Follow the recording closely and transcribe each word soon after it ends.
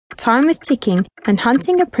time was ticking and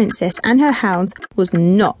hunting a princess and her hounds was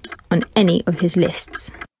not on any of his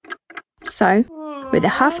lists. So, with a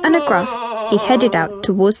huff and a gruff, he headed out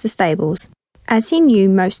towards the stables, as he knew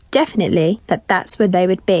most definitely that that's where they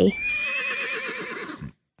would be.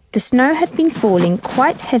 The snow had been falling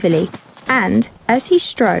quite heavily, and as he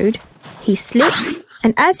strode, he slipped,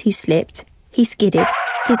 and as he slipped, he skidded.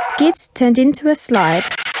 His skids turned into a slide,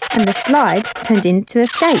 and the slide turned into a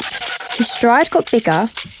skate. His stride got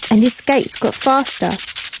bigger, and his skates got faster,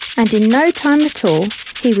 and in no time at all,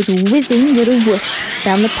 he was whizzing with a whoosh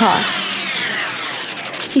down the path.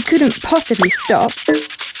 He couldn't possibly stop.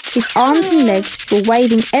 His arms and legs were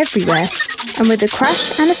waving everywhere, and with a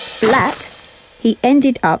crash and a splat, he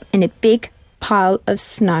ended up in a big pile of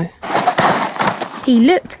snow. He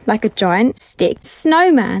looked like a giant stick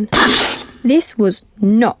snowman. This was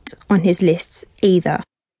not on his lists either.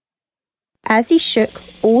 As he shook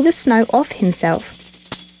all the snow off himself,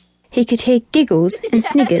 he could hear giggles and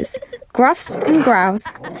sniggers, gruffs and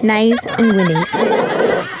growls, neighs and whinnies.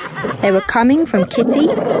 They were coming from Kitty,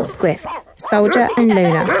 Squiff, Soldier and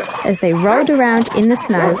Luna as they rolled around in the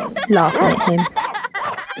snow, laughing at him.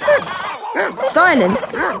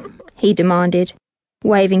 "Silence!" he demanded,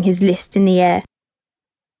 waving his list in the air.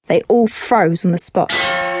 They all froze on the spot.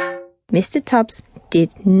 Mr. Tubbs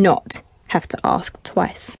did not have to ask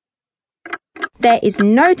twice. "There is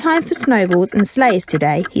no time for snowballs and sleighs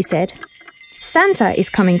today," he said. "Santa is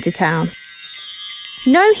coming to town."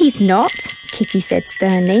 "No, he's not," Kitty said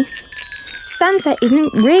sternly. "Santa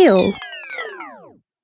isn't real.